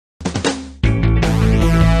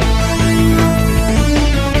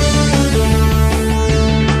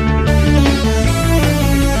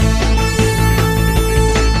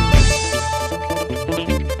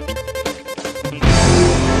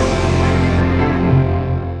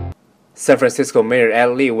San Francisco Mayor Ed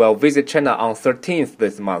Lee will visit China on 13th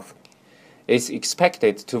this month. Is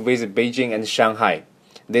expected to visit Beijing and Shanghai.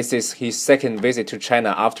 This is his second visit to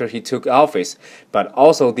China after he took office, but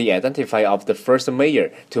also the identifier of the first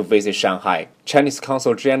mayor to visit Shanghai. Chinese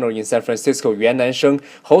Consul General in San Francisco Yuan&E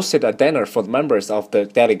hosted a dinner for the members of the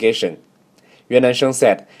delegation. Yuan&E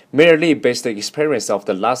said, Mayor Lee based the experience of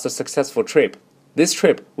the last successful trip. This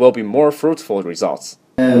trip will be more fruitful results.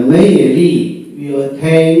 Mayor Lee will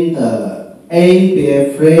attend the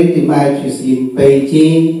ABF friendly matches in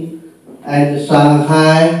Beijing and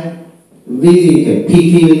Shanghai, visit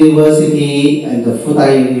Peking University and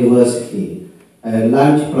Fudan University,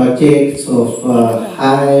 launch projects of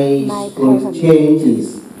high school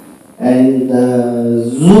changes and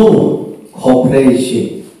Zoom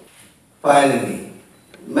cooperation. Finally,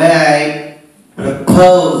 may I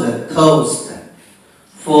propose a toast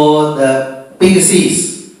for the big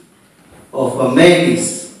Cs of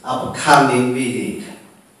May's upcoming visit,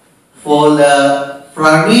 for the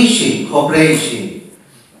flourishing cooperation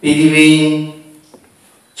between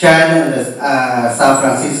China and San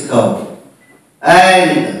Francisco,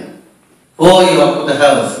 and for your good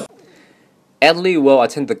health. Ed Lee will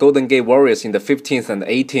attend the Golden Gate Warriors in the 15th and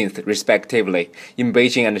 18th, respectively, in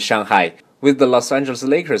Beijing and Shanghai, with the Los Angeles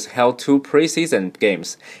Lakers held 2 preseason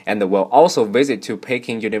games, and will also visit to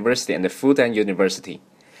Peking University and Fudan University.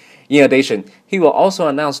 In addition, he will also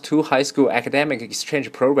announce 2 high school academic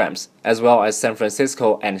exchange programs, as well as San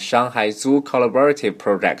Francisco and Shanghai Zoo collaborative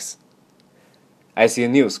projects. ICU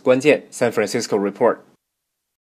News 关键 San Francisco Report.